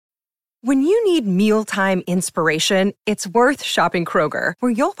When you need mealtime inspiration, it's worth shopping Kroger,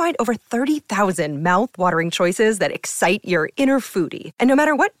 where you'll find over 30,000 mouth-watering choices that excite your inner foodie. And no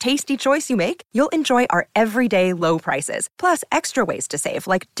matter what tasty choice you make, you'll enjoy our everyday low prices, plus extra ways to save,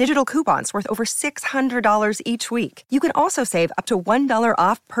 like digital coupons worth over $600 each week. You can also save up to $1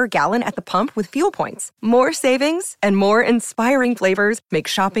 off per gallon at the pump with fuel points. More savings and more inspiring flavors make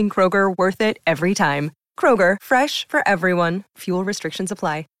shopping Kroger worth it every time. Kroger, fresh for everyone. Fuel restrictions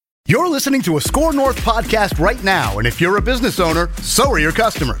apply. You're listening to a Score North podcast right now, and if you're a business owner, so are your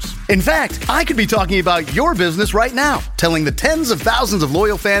customers. In fact, I could be talking about your business right now, telling the tens of thousands of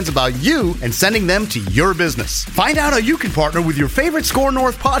loyal fans about you and sending them to your business. Find out how you can partner with your favorite Score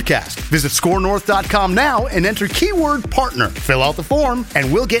North podcast. Visit scorenorth.com now and enter keyword partner. Fill out the form,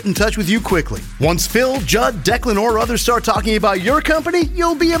 and we'll get in touch with you quickly. Once Phil, Judd, Declan, or others start talking about your company,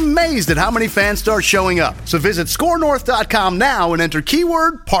 you'll be amazed at how many fans start showing up. So visit scorenorth.com now and enter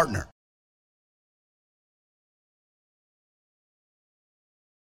keyword partner.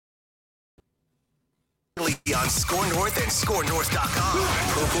 On Score North and ScoreNorth.com.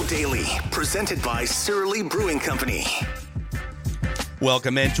 Purple Daily, presented by Surly Brewing Company.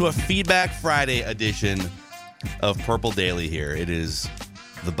 Welcome into a Feedback Friday edition of Purple Daily here. It is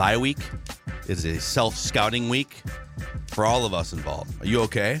the bye week. It is a self-scouting week for all of us involved. Are you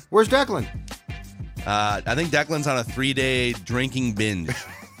okay? Where's Declan? I think Declan's on a 3-day drinking binge.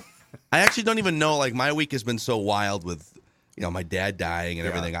 I actually don't even know. Like, my week has been so wild with, my dad dying and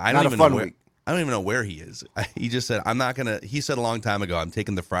everything. I don't even know where. I don't even know where he is. He just said, I'm not going to, he said a long time ago, I'm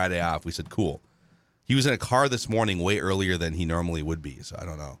taking the Friday off. We said, cool. He was in a car this morning way earlier than he normally would be. So I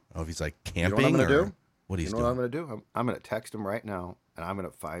don't know. I don't know if he's like camping what I'm gonna do? What he's doing. What I'm going to do? I'm going to text him right now, and I'm going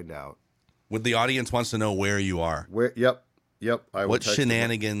to find out. The audience wants to know where you are. Yep. What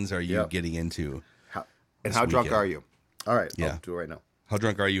shenanigans are you getting into? How drunk are you? All right, yeah. I'll do it right now. How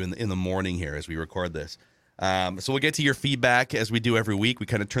drunk are you in the morning here as we record this? So we'll get to your feedback as we do every week. We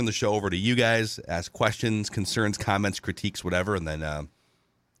kind of turn the show over to you guys, ask questions, concerns, comments, critiques, whatever, and then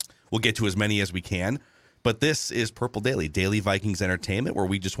we'll get to as many as we can. But this is Purple Daily, Daily Vikings Entertainment, where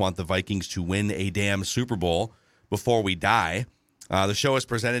we just want the Vikings to win a damn Super Bowl before we die. The show is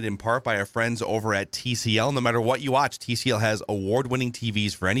presented in part by our friends over at TCL. No matter what you watch, TCL has award-winning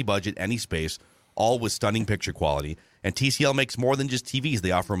TVs for any budget, any space, all with stunning picture quality. And TCL makes more than just TVs. They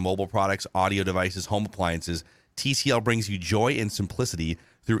offer mobile products, audio devices, home appliances. TCL brings you joy and simplicity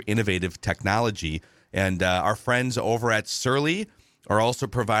through innovative technology. And our friends over at Surly are also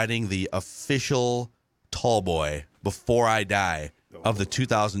providing the official tall boy Before I Die of the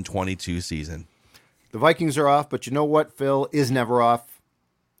 2022 season. The Vikings are off, but you know what, Phil, is never off?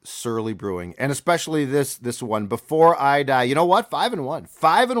 Surly Brewing, and especially this one, Before I Die. You know what? 5-1.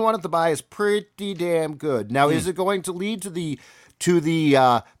 5-1 at the bye is pretty damn good. Now, is it going to lead to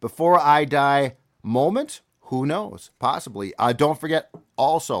the Before I Die moment? Who knows? Possibly. Don't forget,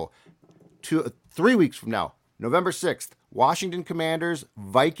 also, 3 weeks from now, November 6th, Washington Commanders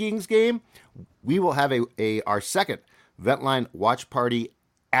Vikings game. We will have our second Ventline watch party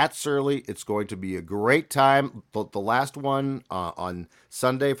at Surly. It's going to be a great time. The last one on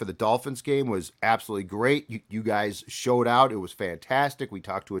Sunday for the Dolphins game was absolutely great. You guys showed out. It was fantastic. We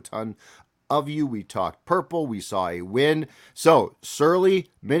talked to a ton of you. We talked purple. We saw a win. So Surly,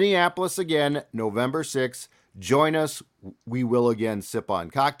 Minneapolis again, November 6th. Join us. We will again sip on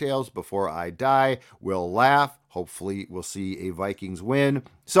cocktails before I die. We'll laugh. Hopefully we'll see a Vikings win.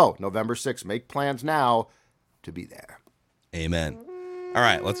 So November 6th, make plans now to be there. Amen. All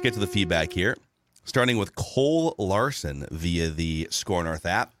right, let's get to the feedback here. Starting with Cole Larson via the Score North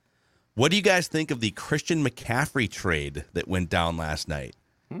app. What do you guys think of the Christian McCaffrey trade that went down last night?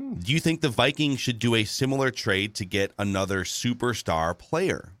 Do you think the Vikings should do a similar trade to get another superstar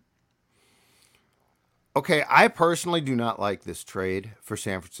player? Okay, I personally do not like this trade for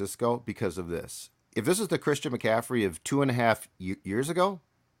San Francisco because of this. If this is the Christian McCaffrey of 2.5 years ago,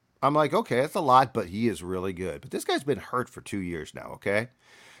 I'm like, okay, that's a lot, but he is really good. But this guy's been hurt for 2 years now, okay?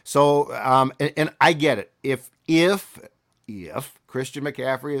 So, and I get it. If Christian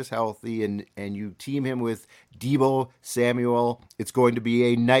McCaffrey is healthy and you team him with Deebo Samuel, it's going to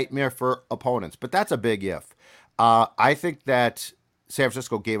be a nightmare for opponents. But that's a big if. I think that San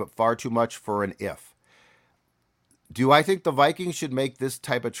Francisco gave up far too much for an if. Do I think the Vikings should make this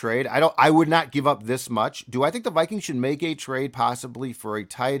type of trade? I would not give up this much. Do I think the Vikings should make a trade possibly for a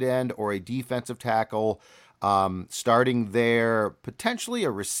tight end or a defensive tackle, starting there, potentially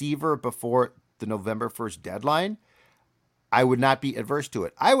a receiver before the November 1st deadline? I would not be adverse to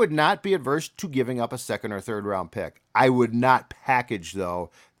it. I would not be adverse to giving up a second or third round pick. I would not package, though,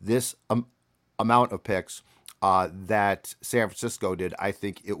 this amount of picks that San Francisco did. I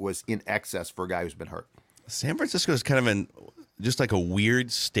think it was in excess for a guy who's been hurt. San Francisco is kind of in just like a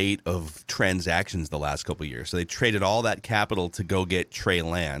weird state of transactions the last couple of years. So they traded all that capital to go get Trey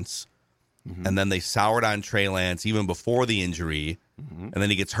Lance, and then they soured on Trey Lance even before the injury, and then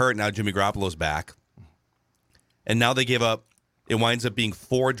he gets hurt. Now Jimmy Garoppolo's back, and now they give up. It winds up being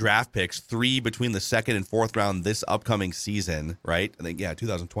 4 draft picks, 3 between the second and fourth round this upcoming season, right? I think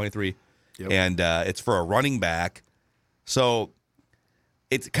 2023, and it's for a running back. So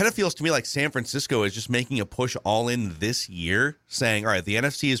it kind of feels to me like San Francisco is just making a push all in this year, saying, all right, the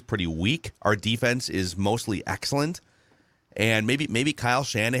NFC is pretty weak. Our defense is mostly excellent. And maybe Kyle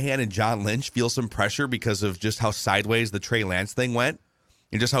Shanahan and John Lynch feel some pressure because of just how sideways the Trey Lance thing went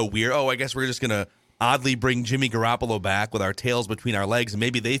and just how weird, I guess we're just going to oddly bring Jimmy Garoppolo back with our tails between our legs. And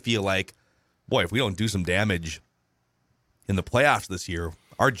maybe they feel like, boy, if we don't do some damage in the playoffs this year,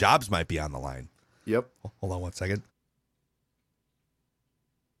 our jobs might be on the line. Yep. Hold on one second.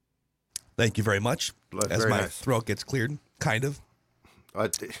 Thank you very much. As very my nice. throat gets cleared, kind of.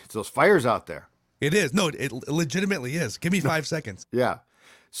 It's those fires out there. It is. No, it legitimately is. Give me 5 seconds. Yeah.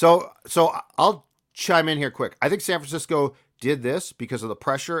 So I'll chime in here quick. I think San Francisco did this because of the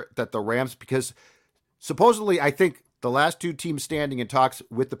pressure that the Rams, because supposedly I think the last 2 teams standing in talks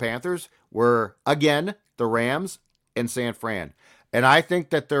with the Panthers were, again, the Rams and San Fran. And I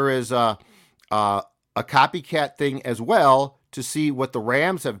think that there is a copycat thing as well to see what the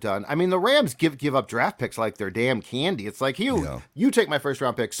Rams have done. I mean, the Rams give up draft picks like they're damn candy. It's like, you take my first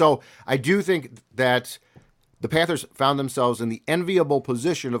round pick. So I do think that the Panthers found themselves in the enviable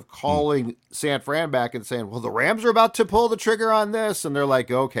position of calling San Fran back and saying, well, the Rams are about to pull the trigger on this. And they're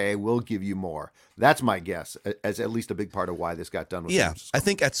like, okay, we'll give you more. That's my guess, as at least a big part of why this got done with San Francisco. I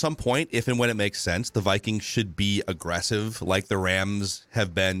think at some point, if and when it makes sense, the Vikings should be aggressive like the Rams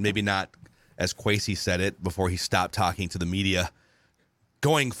have been. Maybe not as Kwesi said it before he stopped talking to the media.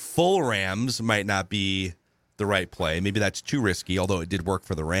 Going full Rams might not be the right play. Maybe that's too risky, although it did work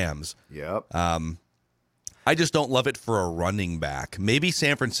for the Rams. Yep. I just don't love it for a running back. Maybe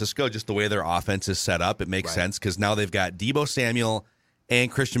San Francisco, just the way their offense is set up, it makes sense because now they've got Deebo Samuel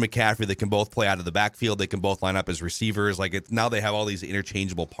and Christian McCaffrey that can both play out of the backfield. They can both line up as receivers. Now they have all these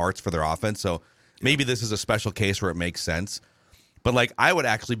interchangeable parts for their offense. So maybe this is a special case where it makes sense. But I would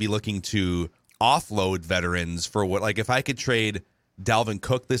actually be looking to offload veterans for if I could trade Dalvin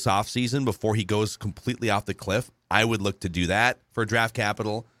Cook this offseason before he goes completely off the cliff, I would look to do that for draft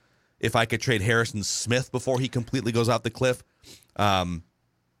capital. If I could trade Harrison Smith before he completely goes off the cliff.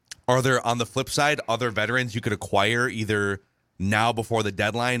 Are there, on the flip side, other veterans you could acquire either now before the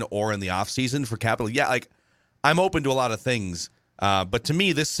deadline or in the offseason for capital? Yeah, I'm open to a lot of things. But to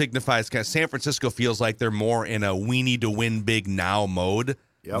me, this signifies kind of San Francisco feels like they're more in a we need to win big now mode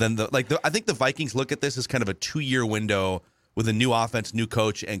than I think the Vikings look at this as kind of a 2-year window with a new offense, new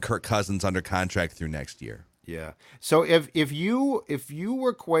coach, and Kirk Cousins under contract through next year. Yeah. So if you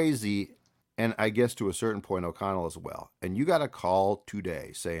were Kwesi, and I guess to a certain point O'Connell as well, and you got a call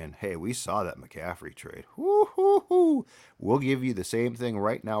today saying, hey, we saw that McCaffrey trade. Woo-hoo-hoo. We'll give you the same thing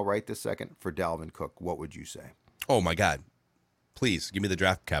right now, right this second, for Dalvin Cook. What would you say? Oh, my God. Please, give me the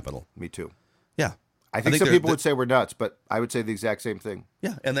draft capital. Me too. Yeah. I think some people would say we're nuts, but I would say the exact same thing.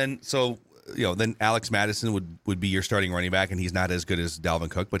 Yeah. And then, then Alex Madison would be your starting running back, and he's not as good as Dalvin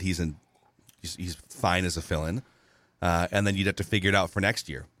Cook, but he's fine as a fill-in. And then you'd have to figure it out for next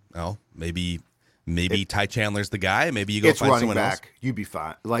year. Oh, maybe Ty Chandler's the guy. Maybe you go find someone else. You'd be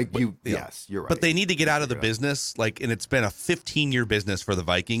fine. Yes, you're right. But they need to get out of the business. And it's been a 15-year business for the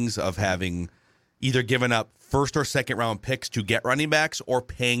Vikings of having either given up first or second round picks to get running backs or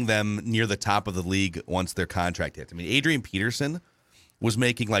paying them near the top of the league once their contract hits. I mean, Adrian Peterson was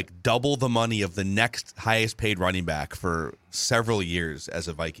making double the money of the next highest paid running back for several years as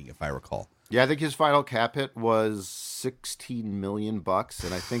a Viking, if I recall. Yeah, I think his final cap hit was $16 million, and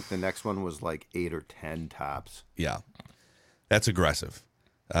I think the next one was 8 or 10 tops. Yeah, that's aggressive.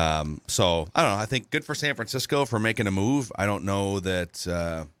 So I don't know. I think good for San Francisco for making a move. I don't know that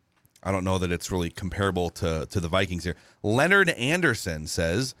it's really comparable to the Vikings here. Leonard Anderson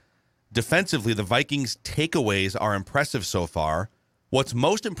says, defensively, the Vikings' takeaways are impressive so far. What's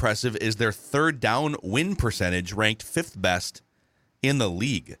most impressive is their third down win percentage, ranked 5th best in the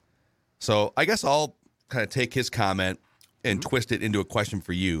league. So I guess I'll kind of take his comment and twist it into a question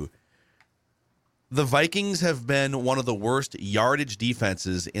for you. The Vikings have been one of the worst yardage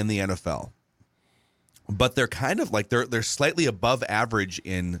defenses in the NFL, but they're kind of they're slightly above average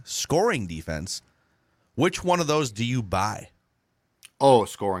in scoring defense. Which one of those do you buy? Oh,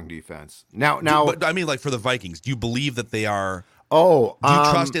 scoring defense. Now, but I mean, for the Vikings, do you believe that they are Oh, Do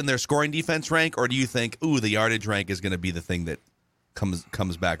you trust in their scoring defense rank, or do you think, the yardage rank is going to be the thing that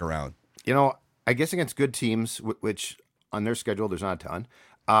comes back around? I guess against good teams, which on their schedule there's not a ton.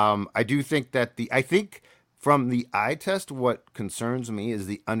 I do think that I think from the eye test, what concerns me is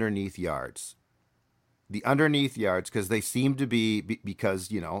the underneath yards. The underneath yards, because they seem to be because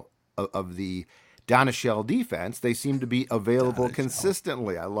of the Donashell defense, they seem to be available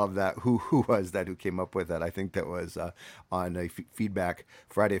consistently. I love that. Who was that who came up with that? I think that was on a Feedback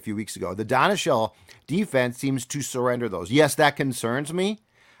Friday a few weeks ago. The Donashell defense seems to surrender those. Yes, that concerns me.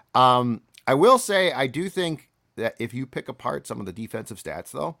 I will say I do think that if you pick apart some of the defensive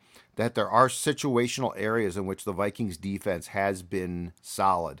stats, though, that there are situational areas in which the Vikings defense has been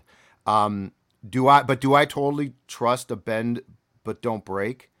solid. Do I totally trust a bend but don't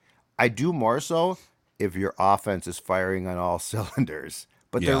break? I do more so if your offense is firing on all cylinders,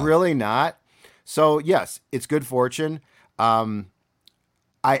 but they're really not. So yes, it's good fortune. I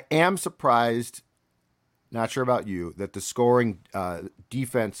am surprised, not sure about you, that the scoring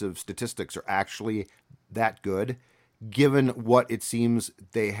defensive statistics are actually that good, given what it seems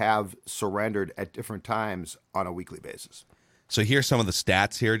they have surrendered at different times on a weekly basis. So here's some of the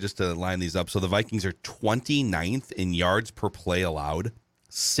stats here, just to line these up. So the Vikings are 29th in yards per play allowed,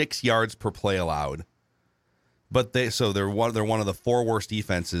 6 yards per play allowed. But they're one of the 4 worst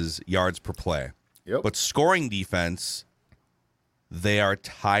defenses yards per play. Yep. But scoring defense, they are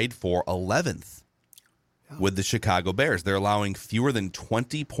tied for 11th with the Chicago Bears. They're allowing fewer than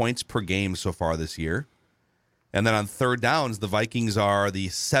 20 points per game so far this year. And then on third downs, the Vikings are the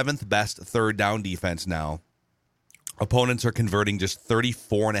 7th best third down defense now. Opponents are converting just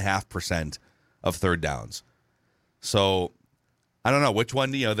 34.5% of third downs. So I don't know which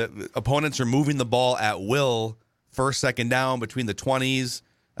one, the opponents are moving the ball at will, first, second down between the 20s.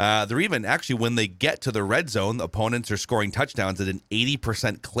 They're even, actually, when they get to the red zone, the opponents are scoring touchdowns at an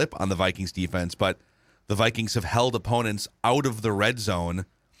 80% clip on the Vikings defense, but the Vikings have held opponents out of the red zone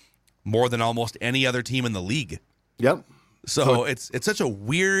more than almost any other team in the league. Yep. So it's such a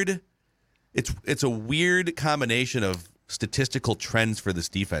weird, it's a weird combination of statistical trends for this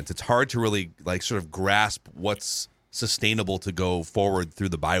defense. It's hard to really sort of grasp what's sustainable to go forward through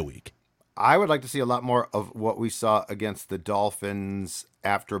the bye week. I would like to see a lot more of what we saw against the Dolphins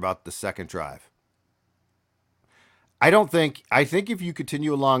after about the second drive. I think if you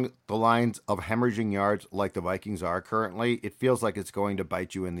continue along the lines of hemorrhaging yards like the Vikings are currently, it feels like it's going to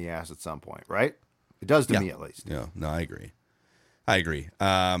bite you in the ass at some point, right? It does to me, at least. Yeah, no, I agree.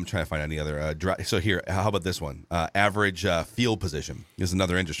 I'm trying to find any other. So here, how about this one? Average field position is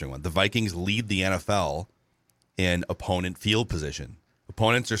another interesting one. The Vikings lead the NFL in opponent field position.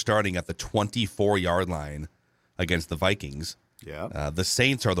 Opponents are starting at the 24-yard line against the Vikings. Yeah. The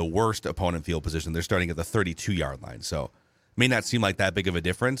Saints are the worst opponent field position. They're starting at the 32-yard line. So it may not seem like that big of a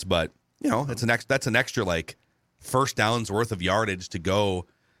difference, but that's an extra first downs worth of yardage to go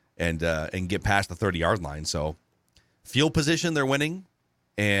and get past the 30-yard line. So field position, they're winning,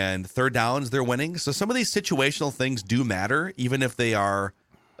 and third downs, they're winning. So some of these situational things do matter, even if they are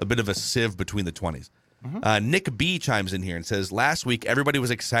a bit of a sieve between the 20s. Mm-hmm. Nick B chimes in here and says, last week, everybody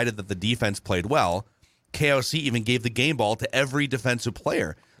was excited that the defense played well. KOC even gave the game ball to every defensive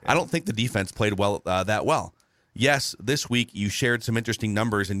player. I don't think the defense played that well. Yes, this week you shared some interesting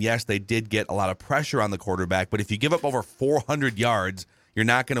numbers, and yes, they did get a lot of pressure on the quarterback, but if you give up over 400 yards, you're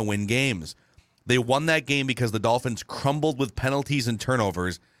not going to win games. They won that game because the Dolphins crumbled with penalties and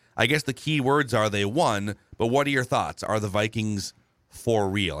turnovers. I guess the key words are they won, but what are your thoughts? Are the Vikings for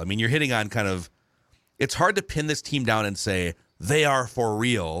real? I mean, you're hitting on it's hard to pin this team down and say they are for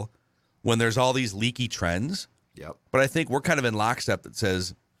real when there's all these leaky trends. Yep. But I think we're kind of in lockstep that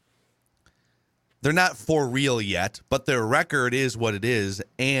says they're not for real yet, but their record is what it is,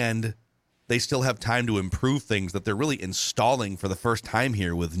 and they still have time to improve things that they're really installing for the first time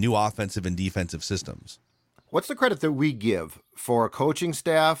here with new offensive and defensive systems. What's the credit that we give for a coaching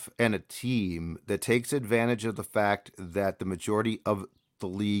staff and a team that takes advantage of the fact that the majority of the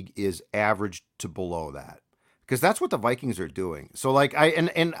league is average to below that? Because that's what the Vikings are doing. So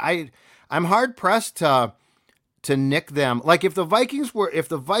I'm hard pressed to nick them. If the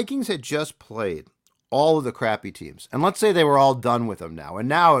Vikings had just played all of the crappy teams, and let's say they were all done with them now, and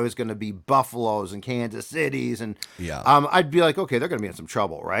now it was going to be Buffalo's and Kansas City's, and I'd be like, okay, they're going to be in some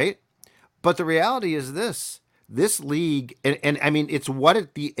trouble, right? But the reality is this league, and I mean, it's what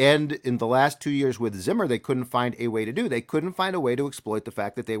at the end in the last 2 years with Zimmer, they couldn't find a way to do. They couldn't find a way to exploit the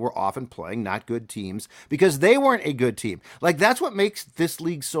fact that they were often playing not good teams because they weren't a good team. That's what makes this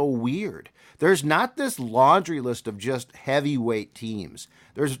league so weird. There's not this laundry list of just heavyweight teams.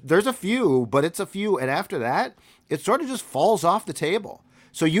 There's a few, but it's a few. And after that, it sort of just falls off the table.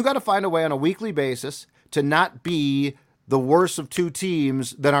 So you got to find a way on a weekly basis to not be the worst of two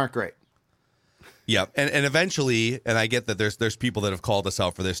teams that aren't great. Yeah, and eventually, and I get that there's people that have called us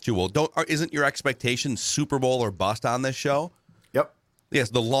out for this too. Well, isn't your expectation Super Bowl or bust on this show? Yep. Yes,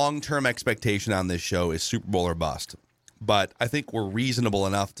 the long-term expectation on this show is Super Bowl or bust. But I think we're reasonable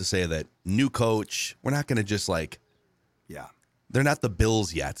enough to say that new coach, we're not going to just they're not the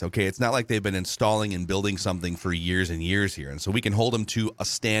Bills yet, okay? It's not like they've been installing and building something for years and years here. And so we can hold them to a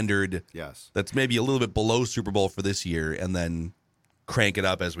standard that's maybe a little bit below Super Bowl for this year and then crank it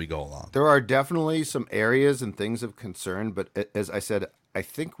up as we go along. There are definitely some areas and things of concern, but as I said, I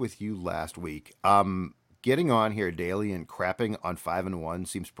think with you last week, getting on here daily and crapping on 5-1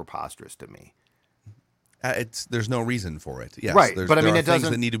 seems preposterous to me. There's no reason for it. Yes, right. But I mean, there it are things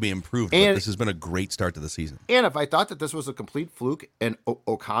doesn't that need to be improved. and, But this has been a great start to the season. And if I thought that this was a complete fluke and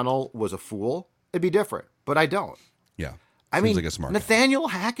O'Connell was a fool, it'd be different. But I don't. Yeah. I mean, like a smart Nathaniel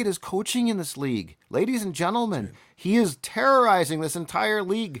Hackett is coaching in this league. Ladies and gentlemen, he is terrorizing this entire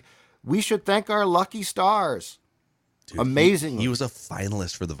league. We should thank our lucky stars. Dude, Amazing. He was a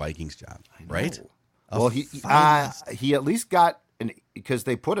finalist for the Vikings job, right? Well, he at least got because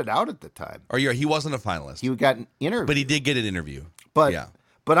they put it out at the time. Or he wasn't a finalist. He got an interview. But he did get an interview. But yeah.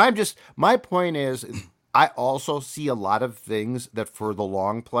 But my point is, I also see a lot of things that for the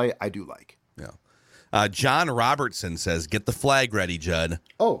long play I do like. Yeah. John Robertson says, "Get the flag ready, Judd."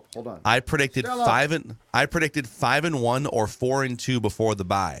 Oh, hold on. I predicted 5-1 or 4-2 before the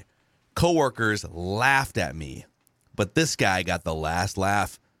bye. Coworkers laughed at me, but this guy got the last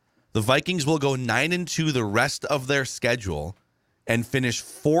laugh. The Vikings will go 9-2 the rest of their schedule and finish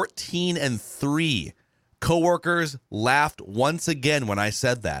 14-3. Coworkers laughed once again when I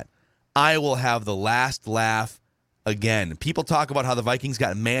said that. I will have the last laugh again. People talk about how the Vikings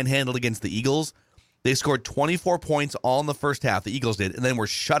got manhandled against the Eagles. They scored 24 points all in the first half, the Eagles did, and then were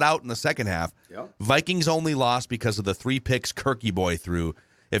shut out in the second half. Yep. Vikings only lost because of the 3 picks Kirky boy threw.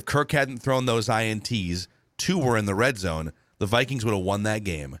 If Kirk hadn't thrown those INTs, 2 were in the red zone, the Vikings would have won that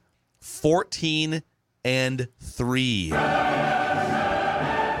game. 14-3.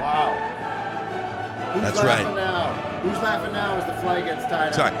 That's right. Now? Who's laughing now as the flag gets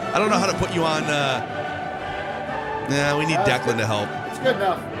tied Sorry, I don't know how to put you on. We need Declan to help. It's good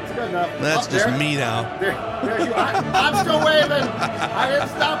enough. That's just me now. There's you. I'm still waving. I didn't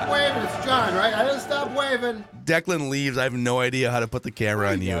stop waving. It's John, right? I didn't stop waving. Declan leaves. I have no idea how to put the camera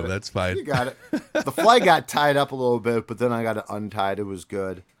on you. That's fine. You got it. The flag got tied up a little bit, but then I got it untied. It was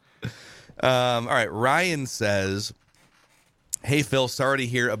good. All right. Ryan says, "Hey, Phil, sorry to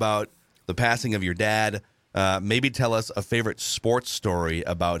hear about the passing of your dad. Maybe tell us a favorite sports story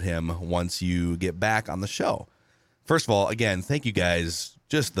about him once you get back on the show." First of all, again, thank you guys.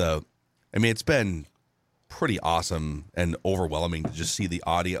 It's been pretty awesome and overwhelming to just see the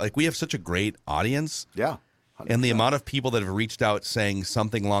audience. Like, we have such a great audience. Yeah. 100%. And the amount of people that have reached out saying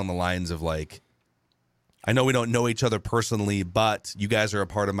something along the lines of, like, I know we don't know each other personally, but you guys are a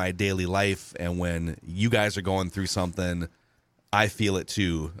part of my daily life. And when you guys are going through something, I feel it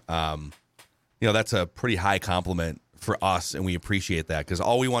too. That's a pretty high compliment for us, and we appreciate that because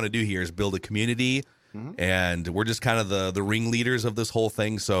all we want to do here is build a community, and we're just kind of the ringleaders of this whole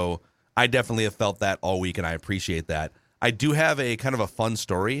thing. So I definitely have felt that all week, and I appreciate that. I do have a kind of a fun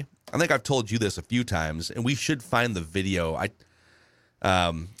story. I think I've told you this a few times, and we should find the video.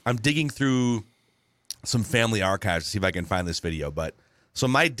 I'm digging through some family archives to see if I can find this video. But so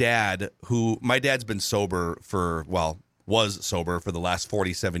my dad's been sober was sober for the last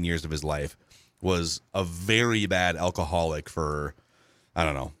 47 years of his life. Was a very bad alcoholic for,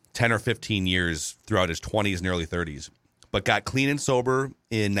 10 or 15 years throughout his 20s and early 30s, but got clean and sober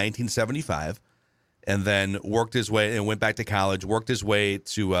in 1975 and then worked his way and went back to college, worked his way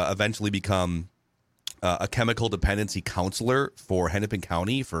to eventually become a chemical dependency counselor for Hennepin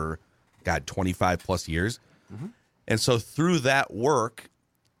County for, 25 plus years. Mm-hmm. And so through that work,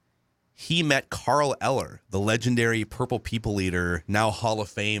 he met Carl Eller, the legendary Purple People Eater, now Hall of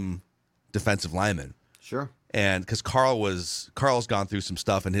Fame defensive lineman. Sure. And because Carl's gone through some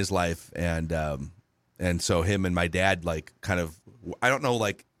stuff in his life, and so him and my dad, like, kind of, I don't know,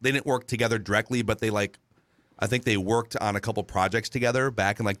 like, they didn't work together directly, but they, like, I think they worked on a couple projects together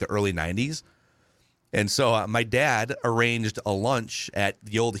back in, like, the early 90s. And so my dad arranged a lunch at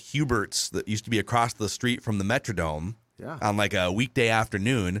the old Hubert's that used to be across the street from the Metrodome on, like, a weekday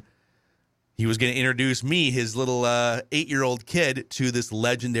afternoon. He was going to introduce me, his little 8-year-old kid, to this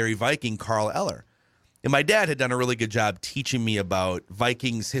legendary Viking, Carl Eller. And my dad had done a really good job teaching me about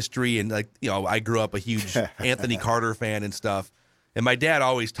Vikings history. And, like, I grew up a huge Anthony Carter fan and stuff. And my dad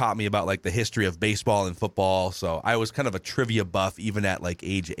always taught me about like the history of baseball and football. So I was kind of a trivia buff even at like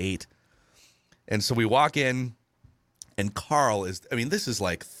age 8. And so we walk in and Carl is, I mean, this is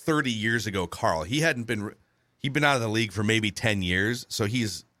like 30 years ago, Carl. He'd been out of the league for maybe 10 years. So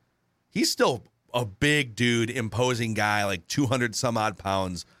he's still a big dude, imposing guy, like 200 some odd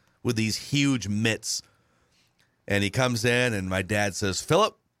pounds with these huge mitts. And he comes in and my dad says,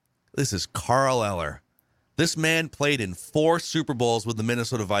 Philip, this is Carl Eller. This man played in 4 Super Bowls with the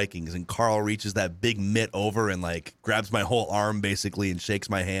Minnesota Vikings, and Carl reaches that big mitt over and like grabs my whole arm basically and shakes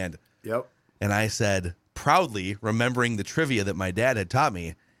my hand. Yep. And I said, proudly, remembering the trivia that my dad had taught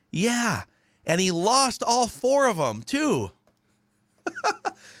me, yeah, and he lost all 4 of them too.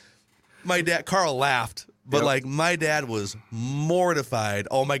 My dad, Carl laughed, but Yep. like my dad was mortified.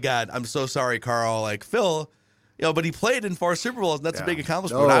 Oh my God, I'm so sorry, Carl. Like Phil, but he played in 4 Super Bowls, and that's a big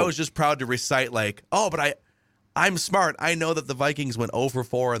accomplishment. No. I was just proud to recite like, but I'm smart. I know that the Vikings went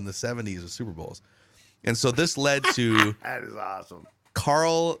 0-4 in the 70s with Super Bowls. And so this led to That is awesome.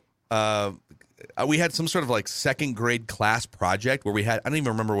 Carl, we had some sort of like second grade class project where I don't even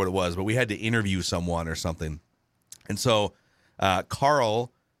remember what it was, but we had to interview someone or something. And so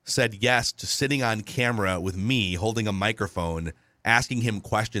Carl said yes to sitting on camera with me holding a microphone, asking him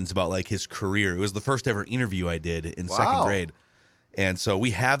questions about like his career. It was the first ever interview I did in second grade. And so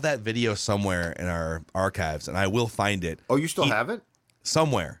we have that video somewhere in our archives, and I will find it. Oh, you still have it?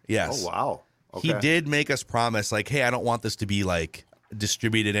 Somewhere, yes. Oh, wow. Okay. He did make us promise, like, hey, I don't want this to be like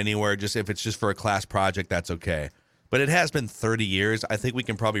distributed anywhere. Just if it's just for a class project, that's okay. But it has been 30 years. I think we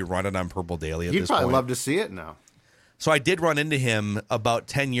can probably run it on Purple Daily at You'd this probably point. love to see it now. So I did run into him about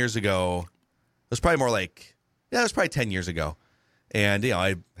 10 years ago. It was probably more like, it was probably 10 years ago. And,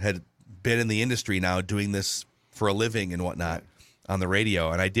 I had been in the industry now doing this for a living and whatnot on the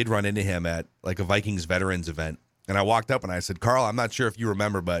radio. And I did run into him at like a Vikings veterans event. And I walked up and I said, Carl, I'm not sure if you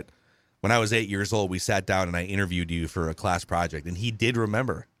remember, but when I was 8 years old, we sat down and I interviewed you for a class project. And he did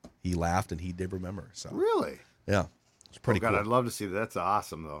remember. He laughed and he did remember. So Really? yeah, it's pretty God, cool. I'd love to see that. That's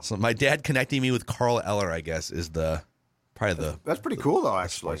awesome, though. So my dad connecting me with Carl Eller, I guess, is probably the That's pretty cool, though,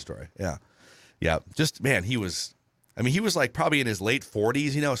 actually. story. Yeah. Yeah. Just, man, he was like probably in his late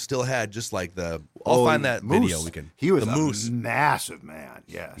 40s, still had just like I'll find that Moose. video. He was the a Moose. massive man.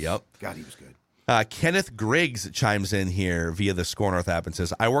 Yes. Yep. God, he was good. Kenneth Griggs chimes in here via the Score North app and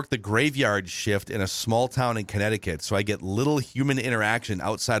says, I work the graveyard shift in a small town in Connecticut, so I get little human interaction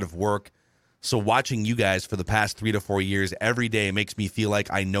outside of work. So watching you guys for the past 3 to 4 years every day makes me feel like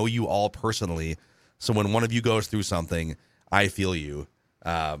I know you all personally. So when one of you goes through something, I feel you.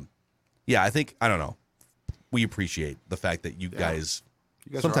 I don't know. We appreciate the fact that you guys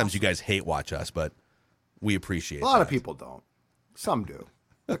are sometimes awesome. you guys hate watch us, but we appreciate A lot that. of people don't. Some do.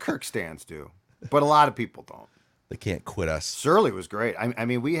 The Kirk stands do. But a lot of people don't. They can't quit us. Surly was great. I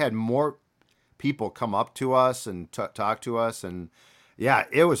mean, we had more people come up to us and talk to us, and yeah,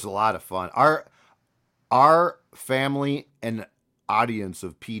 it was a lot of fun. Our family and audience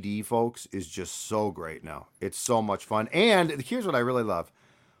of PD folks is just so great now. It's so much fun. And here's what I really love.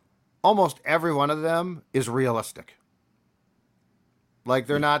 Almost every one of them is realistic. Like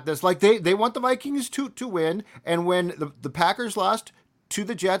they're not this like they want the Vikings to win, and when the Packers lost to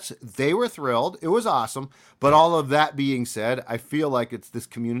the Jets, they were thrilled. It was awesome. But all of that being said, I feel like it's this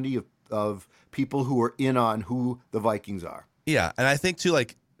community of people who are in on who the Vikings are. Yeah, and I think too,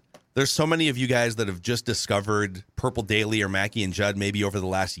 like, there's so many of you guys that have just discovered Purple Daily or Mackie and Judd maybe over the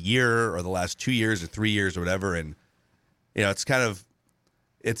last year or the last 2 years or 3 years or whatever, and it's kind of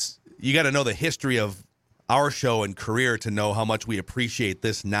you got to know the history of our show and career to know how much we appreciate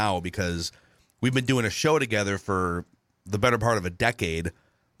this now, because we've been doing a show together for the better part of a decade,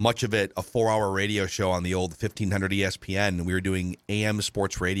 much of it a 4-hour radio show on the old 1500 ESPN. We were doing AM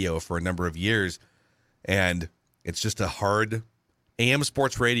sports radio for a number of years, and it's just a hard AM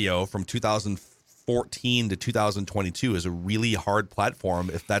sports radio from 2014 to 2022 is a really hard platform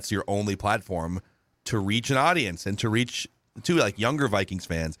if that's your only platform to reach an audience and to reach to like younger Vikings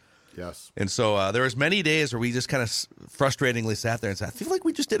fans. Yes. And so there was many days where we just kind of frustratingly sat there and said, I feel like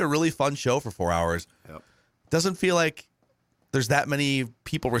we just did a really fun show for 4 hours. Yep. Doesn't feel like there's that many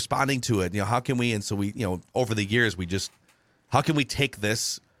people responding to it. How can we? And so we, over the years, how can we take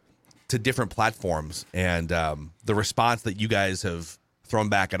this to different platforms? And the response that you guys have thrown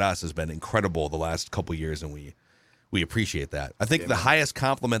back at us has been incredible the last couple of years, and we appreciate that. I think the highest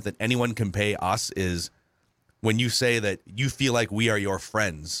compliment that anyone can pay us is when you say that you feel like we are your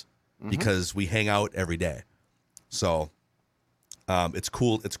friends because we hang out every day. So it's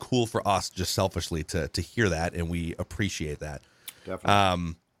cool. It's cool for us just selfishly to hear that, and we appreciate that.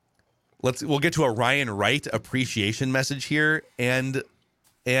 Definitely. We'll get to a Ryan Wright appreciation message here and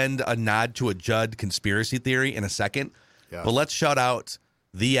a nod to a Judd conspiracy theory in a second. Yeah. But let's shout out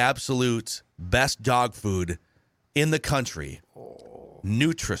the absolute best dog food in the country,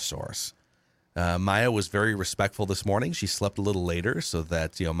 Nutrisource. Maya was very respectful this morning. She slept a little later so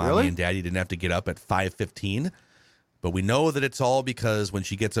that mommy and daddy didn't have to get up at 5:15. But we know that it's all because when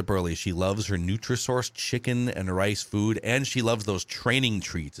she gets up early, she loves her Nutrisource chicken and rice food, and she loves those training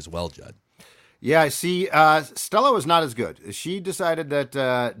treats as well, Judd. Yeah, I see. Stella was not as good. She decided that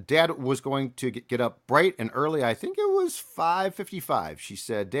Dad was going to get up bright and early. I think it was 5:55. She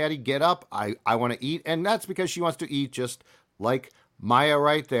said, Daddy, get up. I want to eat. And that's because she wants to eat just like Maya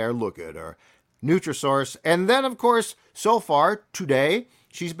right there. Look at her. Nutrisource. And then, of course, so far today,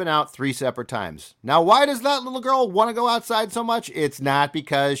 she's been out 3 separate times. Now, why does that little girl want to go outside so much? It's not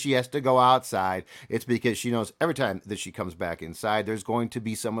because she has to go outside. It's because she knows every time that she comes back inside, there's going to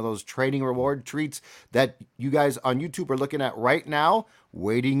be some of those training reward treats that you guys on YouTube are looking at right now,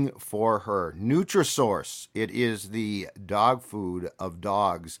 waiting for her. Nutrisource. It is the dog food of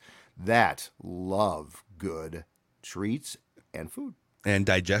dogs that love good treats and food. And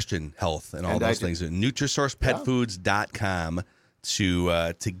digestion health and all those things. NutrisourcePetFoods.com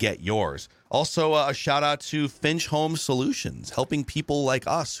to get yours. Also, a shout out to Finch Home Solutions, helping people like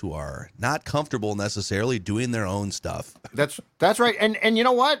us who are not comfortable necessarily doing their own stuff. That's right. And you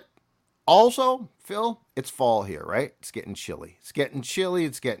know what? Also, Phil, it's fall here, right? It's getting chilly. It's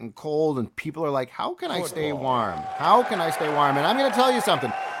getting cold, and people are like, how can I stay warm? How can I stay warm? And I'm going to tell you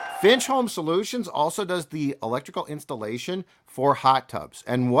something. Finch Home Solutions also does the electrical installation for hot tubs.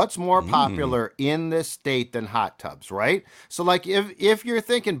 And what's more popular in this state than hot tubs, right? So like if you're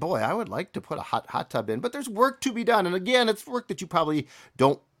thinking, boy, I would like to put a hot tub in, but there's work to be done. And again, it's work that you probably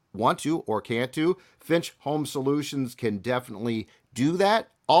don't want to or can't do. Finch Home Solutions can definitely do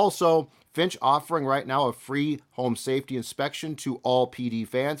that. Also, Finch offering right now a free home safety inspection to all PD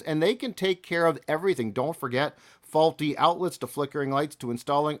fans, and they can take care of everything. Don't forget, faulty outlets to flickering lights to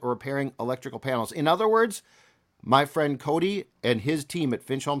installing or repairing electrical panels. In other words, my friend Cody and his team at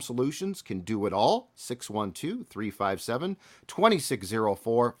Finch Home Solutions can do it all.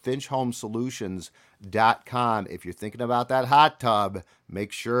 612-357-2604, finchhomesolutions.com. If you're thinking about that hot tub,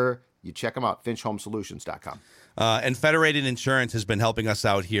 make sure you check them out, finchhomesolutions.com. And Federated Insurance has been helping us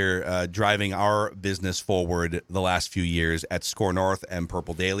out here, driving our business forward the last few years at Score North and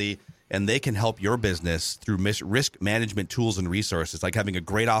Purple Daily. And they can help your business through risk management tools and resources, like having a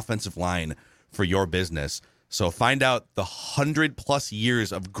great offensive line for your business. So find out the 100+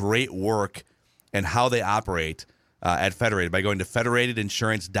 years of great work and how they operate at Federated by going to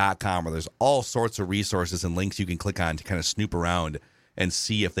federatedinsurance.com, where there's all sorts of resources and links you can click on to kind of snoop around and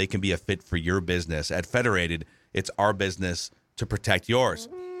see if they can be a fit for your business. At Federated, it's our business to protect yours.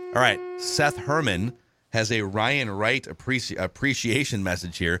 All right, Seth Herman has a Ryan Wright appreciation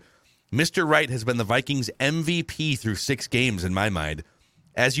message here. Mr. Wright has been the Vikings MVP through 6 games in my mind.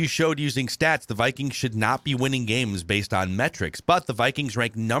 As you showed using stats, the Vikings should not be winning games based on metrics, but the Vikings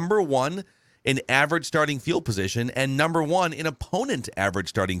rank number 1 in average starting field position and number 1 in opponent average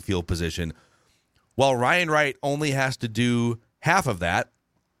starting field position. While Ryan Wright only has to do half of that,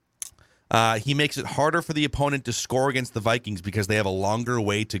 he makes it harder for the opponent to score against the Vikings because they have a longer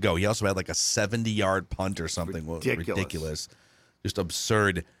way to go. He also had like a 70-yard punt or something. Ridiculous. Just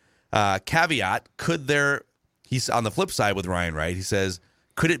absurd. Caveat, he's on the flip side with Ryan Wright. He says,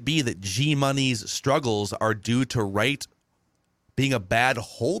 could it be that G Money's struggles are due to Wright being a bad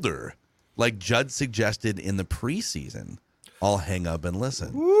holder, like Judd suggested in the preseason? I'll hang up and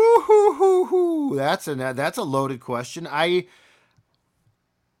listen. Woo-hoo-hoo-hoo. That's a loaded question. I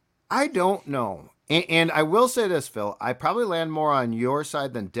don't know. And I will say this, Phil. I probably land more on your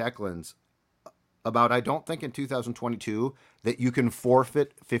side than Declan's about I don't think in 2022 that you can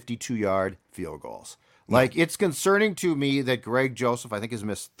forfeit 52-yard field goals. Like, it's concerning to me that Greg Joseph, I think, has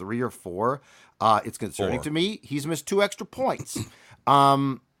missed 3 or 4. It's concerning to me he's missed 2 extra points.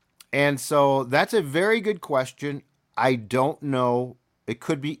 And so that's a very good question. I don't know. It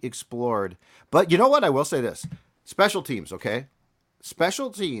could be explored. But you know what? I will say this. Special teams, okay? Special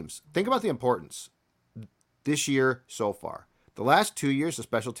teams. Think about the importance this year so far. The last 2 years, the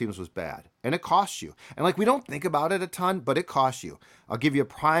special teams was bad, and it costs you. And like, we don't think about it a ton, but it costs you. I'll give you a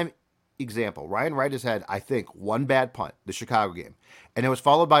prime example. Ryan Wright has had, I think, 1 bad punt, the Chicago game, and it was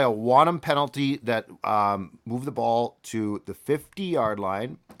followed by a Wanham penalty that moved the ball to the 50-yard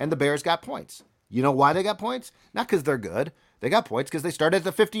line, and the Bears got points. You know why they got points? Not because they're good. They got points because they started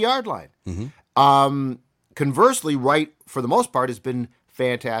at the 50-yard line. Mm-hmm. Conversely, Wright, for the most part, has been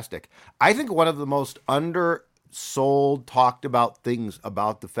fantastic. I think one of the most talked about things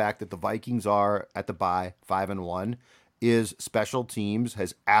about the fact that the Vikings are at the bye 5-1 is special teams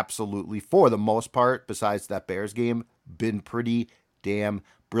has absolutely, for the most part, besides that Bears game, been pretty damn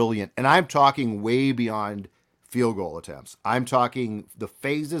brilliant. And I'm talking way beyond field goal attempts. I'm talking the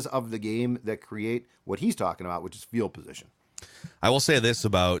phases of the game that create what he's talking about, which is field position. I will say this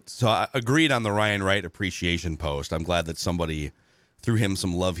so I agreed on the Ryan Wright appreciation post. I'm glad that somebody threw him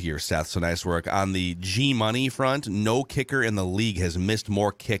some love here, Seth. So nice work. On the G-Money front, no kicker in the league has missed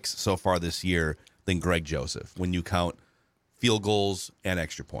more kicks so far this year than Greg Joseph when you count field goals and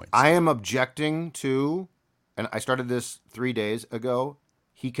extra points. I am objecting to, and I started this 3 days ago,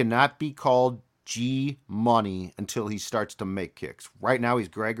 he cannot be called G-Money until he starts to make kicks. Right now he's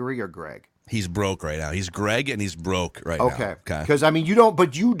Gregory or Greg. He's broke right now. He's Greg and he's broke right now. Okay. Because, I mean, you don't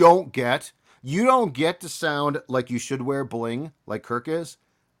get to sound like you should wear bling like Kirk is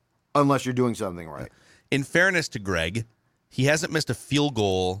unless you're doing something right. In fairness to Greg, he hasn't missed a field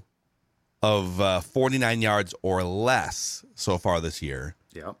goal of 49 yards or less so far this year.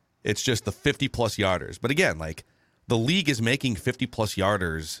 Yeah. It's just the 50-plus yarders. But again, like, the league is making 50-plus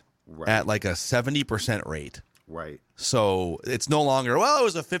yarders at like a 70% rate. Right. So it's no longer, well, it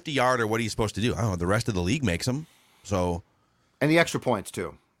was a 50-yarder. What are you supposed to do? I don't know. The rest of the league makes them. So, and the extra points,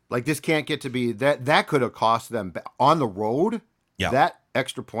 too. Like, this can't get to be that could have cost them on the road. Yeah. That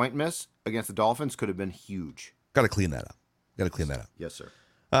extra point miss against the Dolphins could have been huge. Got to clean that up. Yes, sir.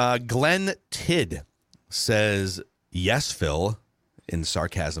 Glenn Tidd says, yes, Phil, in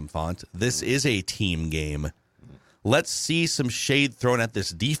sarcasm font. This is a team game. Let's see some shade thrown at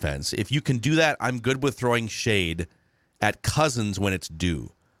this defense. If you can do that, I'm good with throwing shade at Cousins when it's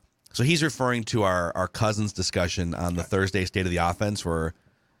due. So he's referring to our Cousins discussion on the Thursday State of the Offense where,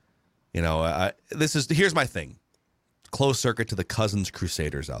 here's my thing. Close circuit to the Cousins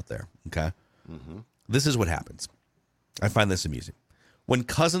Crusaders out there, okay? Mm-hmm. This is what happens. I find this amusing. When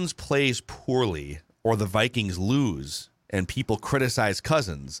Cousins plays poorly or the Vikings lose and people criticize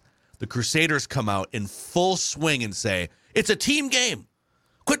Cousins, the Crusaders come out in full swing and say, it's a team game.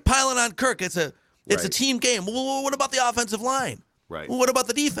 Quit piling on Kirk. It's a team game. Well, what about the offensive line? Right. Well, what about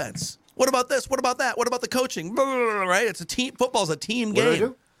the defense? What about this? What about that? What about the coaching? Right? It's a team. Football's a team game. What do I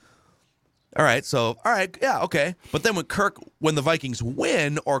do? All right. Yeah, okay. But then when the Vikings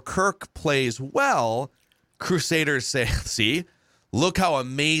win or Kirk plays well, Crusaders say, see, look how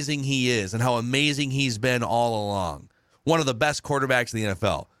amazing he is and how amazing he's been all along. One of the best quarterbacks in the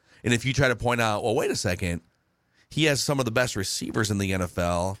NFL. And if you try to point out, well, wait a second, he has some of the best receivers in the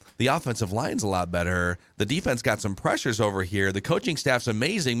NFL. The offensive line's a lot better. The defense got some pressures over here. The coaching staff's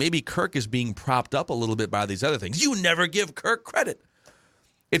amazing. Maybe Kirk is being propped up a little bit by these other things. You never give Kirk credit.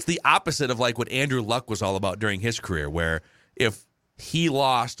 It's the opposite of like what Andrew Luck was all about during his career, where if he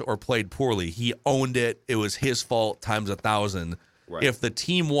lost or played poorly, he owned it. It was his fault times 1,000. Right. If the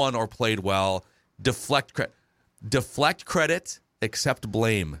team won or played well, deflect credit, accept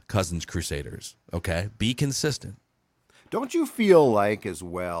blame, Cousins Crusaders. Okay? Be consistent. Don't you feel like as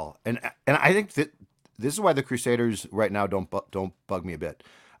well, and I think that this is why the Crusaders right now don't bug me a bit.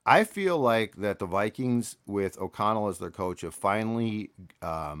 I feel like that the Vikings with O'Connell as their coach are finally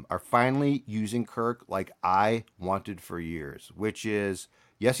using Kirk like I wanted for years, which is,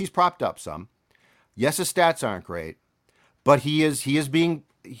 yes, he's propped up some. Yes, his stats aren't great, but he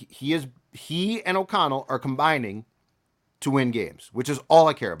and O'Connell are combining to win games, which is all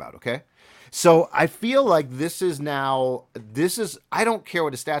I care about, okay? So I feel like I don't care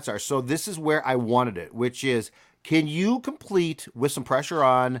what his stats are, so this is where I wanted it, which is, can you complete with some pressure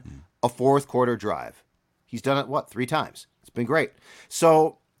on a fourth quarter drive? He's done it, 3 times? It's been great.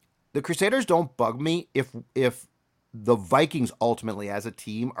 So the Crusaders don't bug me if the Vikings ultimately as a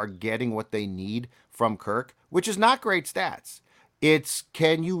team are getting what they need from Kirk, which is not great stats. It's,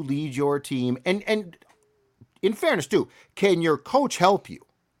 can you lead your team? And in fairness, too, can your coach help you?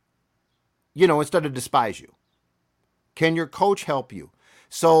 Instead of despise you. Can your coach help you?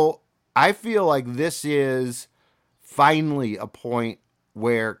 So I feel like this is finally a point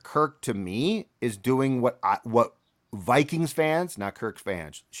where Kirk, to me, is doing what Vikings fans, not Kirk's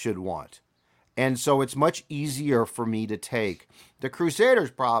fans, should want. And so it's much easier for me to take. The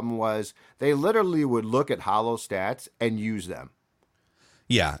Crusaders' problem was they literally would look at hollow stats and use them.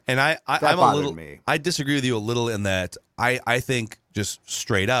 Yeah, and I disagree with you a little in that I think just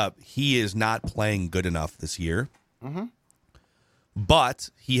straight up, he is not playing good enough this year. Mm-hmm. But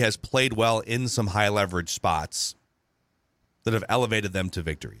he has played well in some high leverage spots that have elevated them to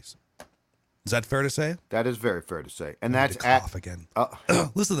victories. Is that fair to say? That is very fair to say. And that's cough again.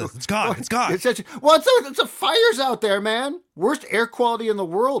 Listen to this. It's gone. It's gone. It's a fires out there, man. Worst air quality in the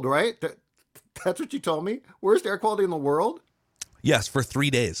world, right? That's what you told me? Worst air quality in the world? Yes, for 3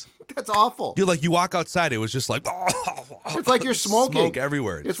 days. That's awful. Dude, like you walk outside, it was just like It's like you're smoking. Smoke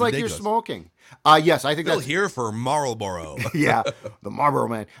everywhere. It's like ridiculous. you're smoking. Yes, I think Still that's here for Marlboro. yeah, the Marlboro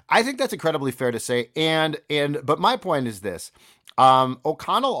Man. I think that's incredibly fair to say. But my point is this: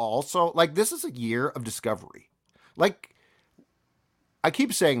 O'Connell also, like, this is a year of discovery. Like, I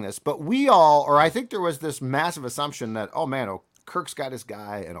keep saying this, but we all, or I think there was this massive assumption that, oh man, Kirk's got his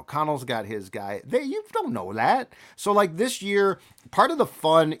guy and O'Connell's got his guy. You don't know that. So like this year, part of the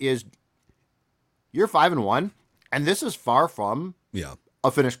fun is you're 5-1, and this is far from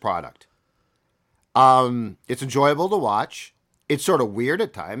a finished product. It's enjoyable to watch. It's sort of weird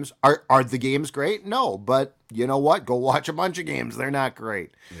at times. Are the games great? No, but you know what? Go watch a bunch of games. They're not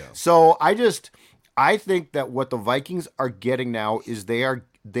great. Yeah. So I think that what the Vikings are getting now is they are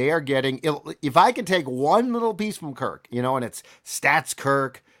getting, if I could take one little piece from Kirk, and it's stats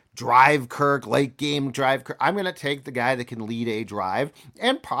Kirk, drive Kirk, late game drive Kirk, I'm going to take the guy that can lead a drive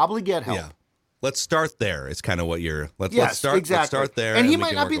and probably get help. Yeah. Let's start there. It's kind of what let's start. Exactly. Let's start there. And he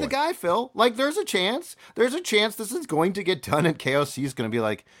might not be the guy, Phil. Like, there's a chance this is going to get done, and KOC is going to be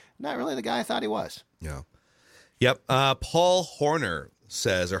like, not really the guy I thought he was. Yeah. Yep. Paul Horner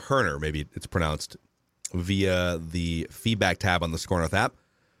says, or Herner, maybe it's pronounced, via the feedback tab on the Score North app.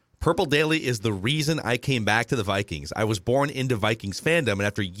 Purple Daily is the reason I came back to the Vikings. I was born into Vikings fandom, and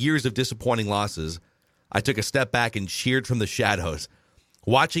after years of disappointing losses, I took a step back and cheered from the shadows.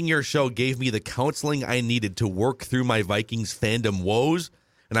 Watching your show gave me the counseling I needed to work through my Vikings fandom woes,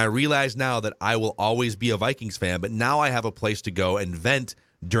 and I realize now that I will always be a Vikings fan, but now I have a place to go and vent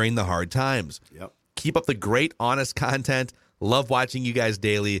during the hard times. Yep. Keep up the great, honest content. Love watching you guys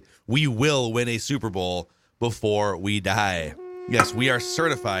daily. We will win a Super Bowl before we die. Yes, we are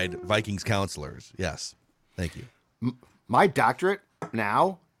certified Vikings counselors. Yes. Thank you. My doctorate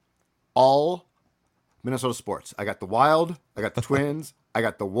now, all Minnesota sports. I got the Wild, I got the Twins, I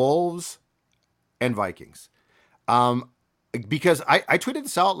got the Wolves, and Vikings. Because I tweeted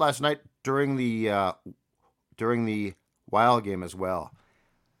this out last night during the Wild game as well.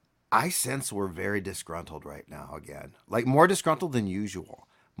 I sense we're very disgruntled right now again. Like, more disgruntled than usual.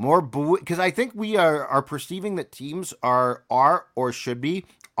 More because I think we are perceiving that teams are or should be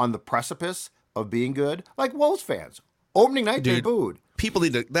on the precipice of being good. Like Wolves fans. Opening night, they booed. People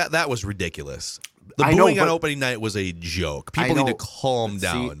need to that was ridiculous. The booing on opening night was a joke. People need to calm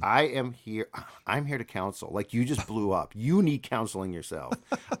down. I'm here to counsel. Like, you just blew up. You need counseling yourself.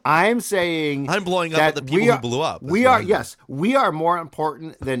 I'm saying I'm blowing up at the people who blew up. We are more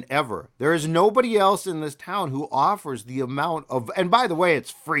important than ever. There is nobody else in this town who offers the amount of, and by the way,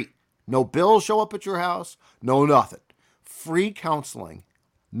 it's free. No bills show up at your house. No nothing. Free counseling.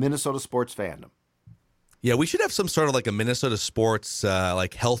 Minnesota sports fandom. Yeah, we should have some sort of like a Minnesota sports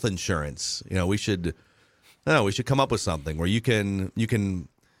like health insurance. We should come up with something where you can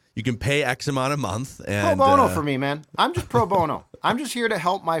pay X amount a month and pro bono for me, man. I'm just pro bono. I'm just here to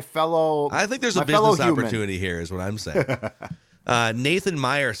help my fellow. I think there's a business opportunity here, is what I'm saying. Nathan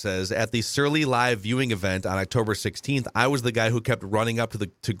Meyer says, at the Surly Live viewing event on October 16th, I was the guy who kept running up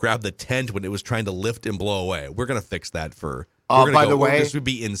to grab the tent when it was trying to lift and blow away. We're gonna fix that for. By the way, this would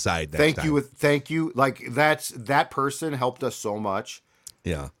be inside. Thank you. Like, that person helped us so much.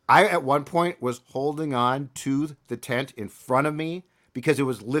 Yeah. I at one point was holding on to the tent in front of me because it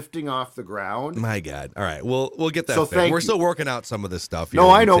was lifting off the ground. My God. All right. We'll get that. So we're still working out some of this stuff. No,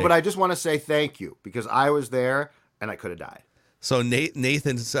 I know, but I just want to say thank you because I was there and I could have died. So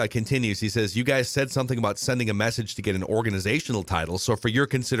Nathan continues. He says, you guys said something about sending a message to get an organizational title. So for your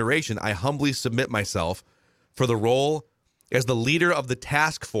consideration, I humbly submit myself for the role as the leader of the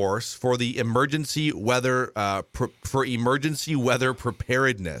task force for the emergency weather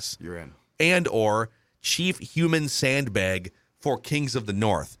preparedness. You're in. And or chief human sandbag for Kings of the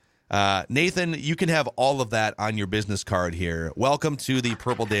North. Nathan, you can have all of that on your business card here. Welcome to the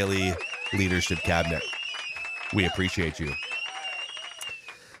Purple Daily Leadership Cabinet. We appreciate you.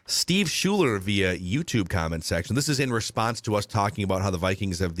 Steve Schuler via YouTube comment section. This is in response to us talking about how the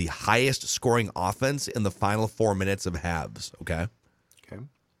Vikings have the highest scoring offense in the final 4 minutes of halves. Okay.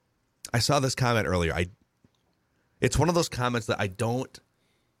 I saw this comment earlier. It's one of those comments that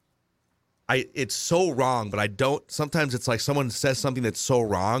it's so wrong, but I don't. Sometimes it's like someone says something that's so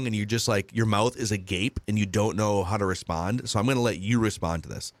wrong and you just like, your mouth is agape and you don't know how to respond. So I'm going to let you respond to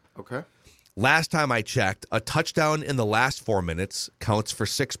this. Okay. Last time I checked, a touchdown in the last 4 minutes counts for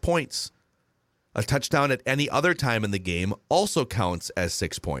 6 points. A touchdown at any other time in the game also counts as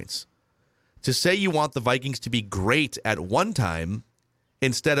 6 points. To say you want the Vikings to be great at one time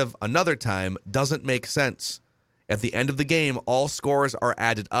instead of another time doesn't make sense. At the end of the game, all scores are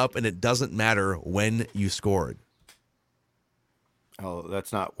added up, and it doesn't matter when you scored. Oh,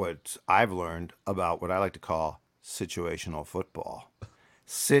 that's not what I've learned about what I like to call situational football.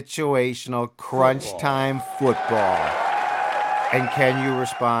 Situational crunch time football. And can you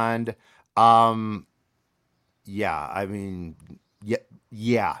respond? No.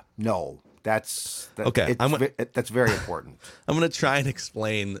 That's okay. That's very important. I'm going to try and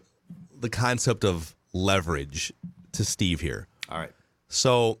explain the concept of leverage to Steve here. All right.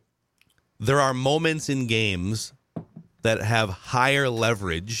 So there are moments in games that have higher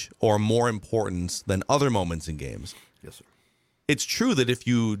leverage or more importance than other moments in games. Yes, sir. It's true that if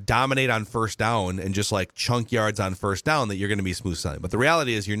you dominate on first down and just like chunk yards on first down, that you're going to be smooth sailing. But the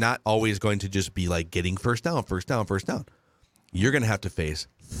reality is you're not always going to just be like getting first down. You're going to have to face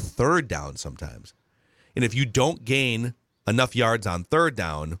third down sometimes. And if you don't gain enough yards on third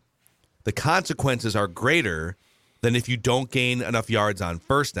down, the consequences are greater than if you don't gain enough yards on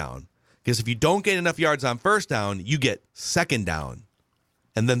first down. Because if you don't gain enough yards on first down, you get second down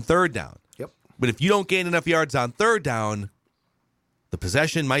and then third down. Yep. But if you don't gain enough yards on third down, the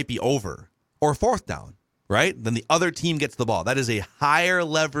possession might be over. Or fourth down, right? Then the other team gets the ball. That is a higher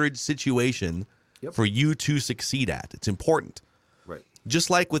leverage situation for you to succeed at. It's important. Right. Just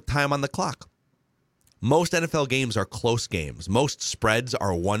like with time on the clock. Most NFL games are close games. Most spreads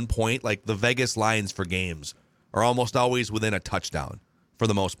are 1 point. Like the Vegas lines for games are almost always within a touchdown for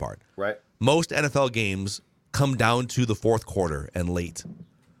the most part. Right. Most NFL games come down to the fourth quarter and late.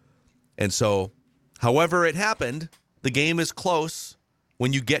 And so, however it happened, the game is close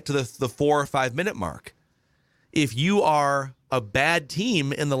when you get to the 4 or 5 minute mark. If you are a bad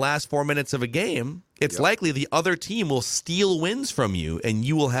team in the last 4 minutes of a game, it's likely the other team will steal wins from you and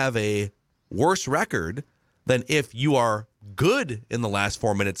you will have a worse record than if you are good in the last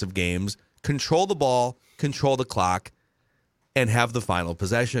 4 minutes of games, control the ball, control the clock, and have the final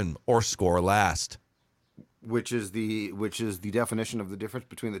possession or score last. Which is the definition of the difference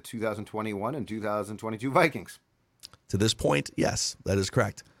between the 2021 and 2022 Vikings. To this point, yes, that is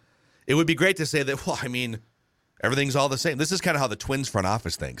correct. It would be great to say that, well, I mean, everything's all the same. This is kind of how the Twins front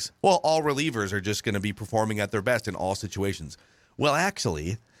office thinks. Well, all relievers are just going to be performing at their best in all situations. Well,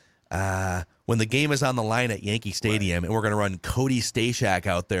 actually, when the game is on the line at Yankee Stadium and we're going to run Cody Stashak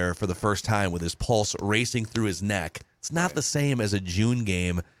out there for the first time with his pulse racing through his neck, it's not the same as a June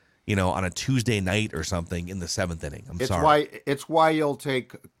game, on a Tuesday night or something in the seventh inning. It's why you'll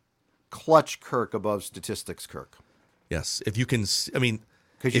take clutch Kirk above statistics Kirk. Yes, if you can,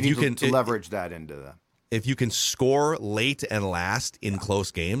 because you need to leverage that into that. If you can score late and last in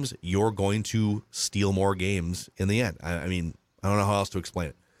close games, you're going to steal more games in the end. I don't know how else to explain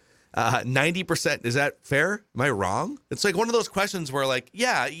it. 90%, is that fair? Am I wrong? It's like one of those questions where, like,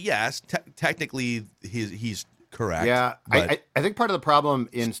 yes, technically he's correct. Yeah, but I think part of the problem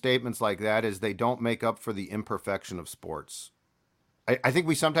in statements like that is they don't make up for the imperfection of sports. I think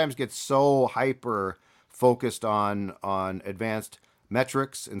we sometimes get so hyper focused on advanced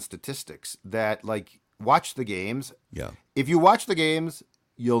metrics and statistics that, like, watch the games. Yeah. If you watch the games,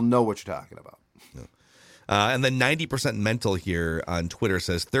 you'll know what you're talking about. Yeah. And then 90% mental here on Twitter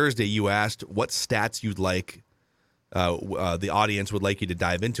says, Thursday you asked what stats you'd like, the audience would like you to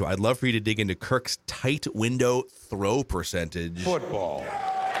dive into. I'd love for you to dig into Kirk's tight window throw percentage. Football.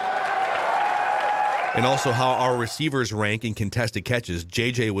 And also how our receivers rank in contested catches.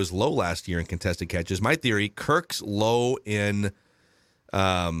 JJ was low last year in contested catches. My theory, Kirk's low in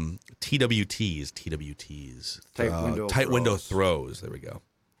TWTs. Tight window throws. There we go.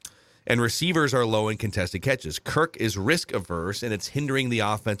 And receivers are low in contested catches. Kirk is risk averse, and it's hindering the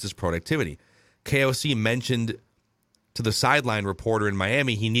offense's productivity. KOC mentioned to the sideline reporter in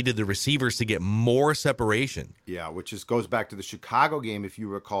Miami he needed the receivers to get more separation. Yeah, which goes back to the Chicago game, if you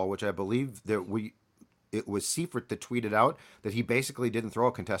recall, which I believe that it was Seifert that tweeted out that he basically didn't throw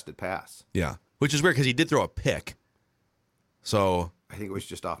a contested pass. Yeah, which is weird because he did throw a pick. So I think it was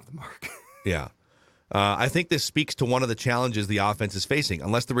just off the mark. Yeah. I think this speaks to one of the challenges the offense is facing.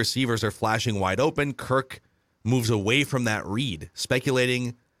 Unless the receivers are flashing wide open, Kirk moves away from that read,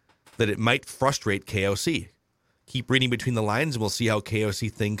 speculating that it might frustrate KOC. Keep reading between the lines, and we'll see how KOC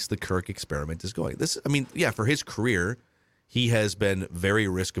thinks the Kirk experiment is going. For his career, he has been very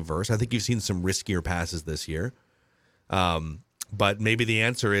risk-averse. I think you've seen some riskier passes this year. But maybe the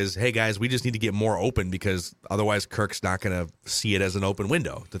answer is, hey, guys, we just need to get more open because otherwise Kirk's not going to see it as an open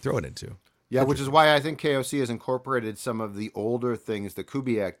window to throw it into. Yeah, which is why I think KOC has incorporated some of the older things that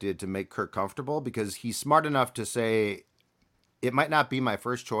Kubiak did to make Kirk comfortable, because he's smart enough to say, it might not be my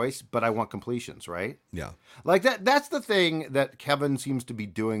first choice, but I want completions, right? Yeah. Like that's the thing that Kevin seems to be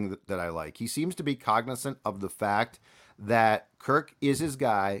doing that I like. He seems to be cognizant of the fact that Kirk is his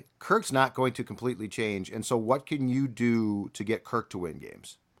guy. Kirk's not going to completely change. And so what can you do to get Kirk to win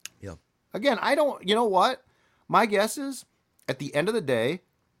games? Yeah. Again, you know what? My guess is at the end of the day,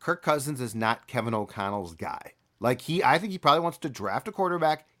 Kirk Cousins is not Kevin O'Connell's guy. Like I think he probably wants to draft a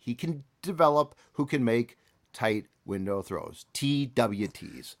quarterback he can develop who can make tight window throws.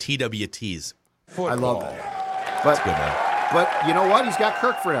 TWTs. TWTs. I love that. But, Good, man. but you know what? He's got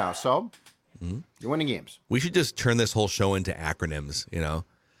Kirk for now, so you're winning games. We should just turn this whole show into acronyms,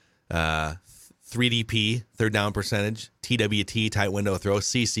 3DP, third down percentage, TWT, tight window throw,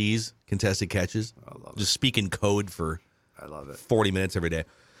 CCs, contested catches. I love just speak in code for I love it. 40 minutes every day.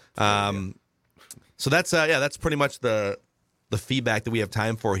 So that's pretty much the feedback that we have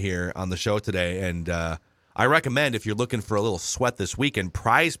time for here on the show today. And I recommend, if you're looking for a little sweat this weekend,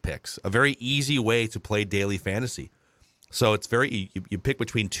 Prize Picks, a very easy way to play daily fantasy. So it's you pick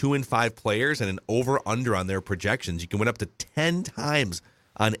between 2 and 5 players and an over-under on their projections. You can win up to 10 times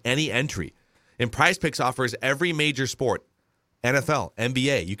on any entry. And Prize Picks offers every major sport, NFL,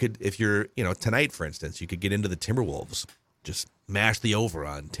 NBA. You could, if you're, tonight, for instance, you could get into the Timberwolves. Just mash the over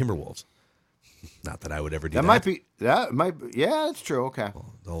on Timberwolves. Not that I would ever do that. Yeah, that's true. Okay.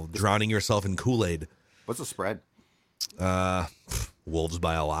 Drowning yourself in Kool-Aid. What's the spread? Wolves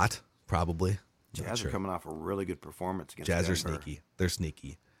by a lot, probably. Jazz are coming off a really good performance against Jazz Denver. are sneaky. They're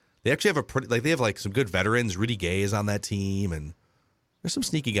sneaky. They actually have they have some good veterans. Rudy Gay is on that team, and there's some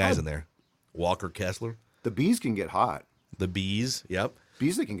sneaky guys in there. Walker Kessler. The Bees can get hot. The Bees, yep.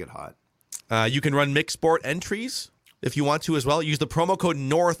 Beasley can get hot. You can run mixed sport entries if you want to as well. Use the promo code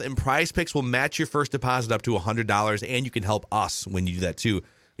NORTH, and Prize Picks will match your first deposit up to $100, and you can help us when you do that too.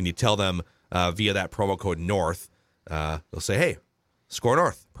 And you tell them via that promo code NORTH, they'll say, hey, Score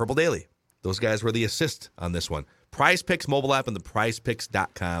North, Purple Daily. Those guys were the assist on this one. Prize Picks mobile app and the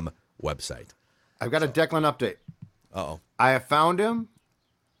prizepicks.com website. I've got a Declan update. Uh-oh. I have found him.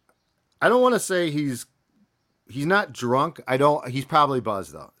 I don't want to say he's not drunk. He's probably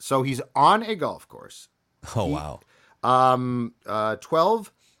buzzed though. So he's on a golf course. Oh, wow.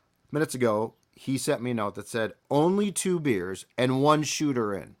 12 minutes ago, he sent me a note that said only 2 beers and 1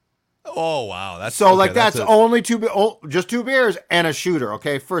 shooter in. Oh, wow. That's only just 2 beers and a shooter.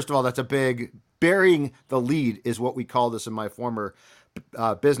 Okay. First of all, that's a big burying the lead is what we call this in my former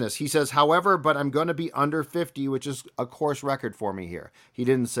business. He says, however, but I'm going to be under 50, which is a course record for me here. He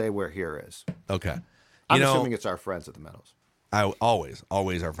didn't say where here is. Okay. I'm assuming it's our friends at the Meadows. Always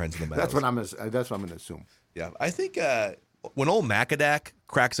our friends at the Meadows. That's what I'm going to assume. Yeah. I think when old Macadac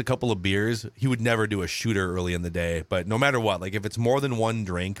cracks a couple of beers, he would never do a shooter early in the day. But no matter what, if it's more than 1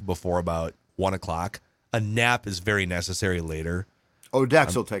 drink before about 1 o'clock, a nap is very necessary later. Oh,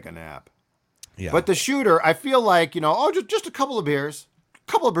 Dex will take a nap. Yeah. But the shooter, I feel like, just a couple of beers,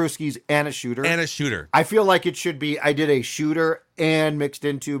 a couple of brewskis, and a shooter. I feel like it should be, I did a shooter and mixed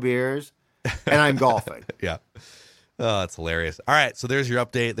in 2 beers, and I'm golfing. Yeah. Oh, that's hilarious. All right, so there's your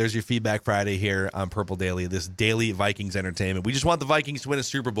update. There's your Feedback Friday here on Purple Daily, this daily Vikings entertainment. We just want the Vikings to win a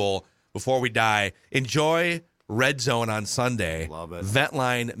Super Bowl before we die. Enjoy Red Zone on Sunday. Love it.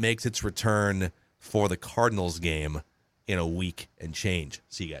 Ventline makes its return for the Cardinals game in a week and change.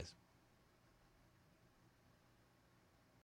 See you guys.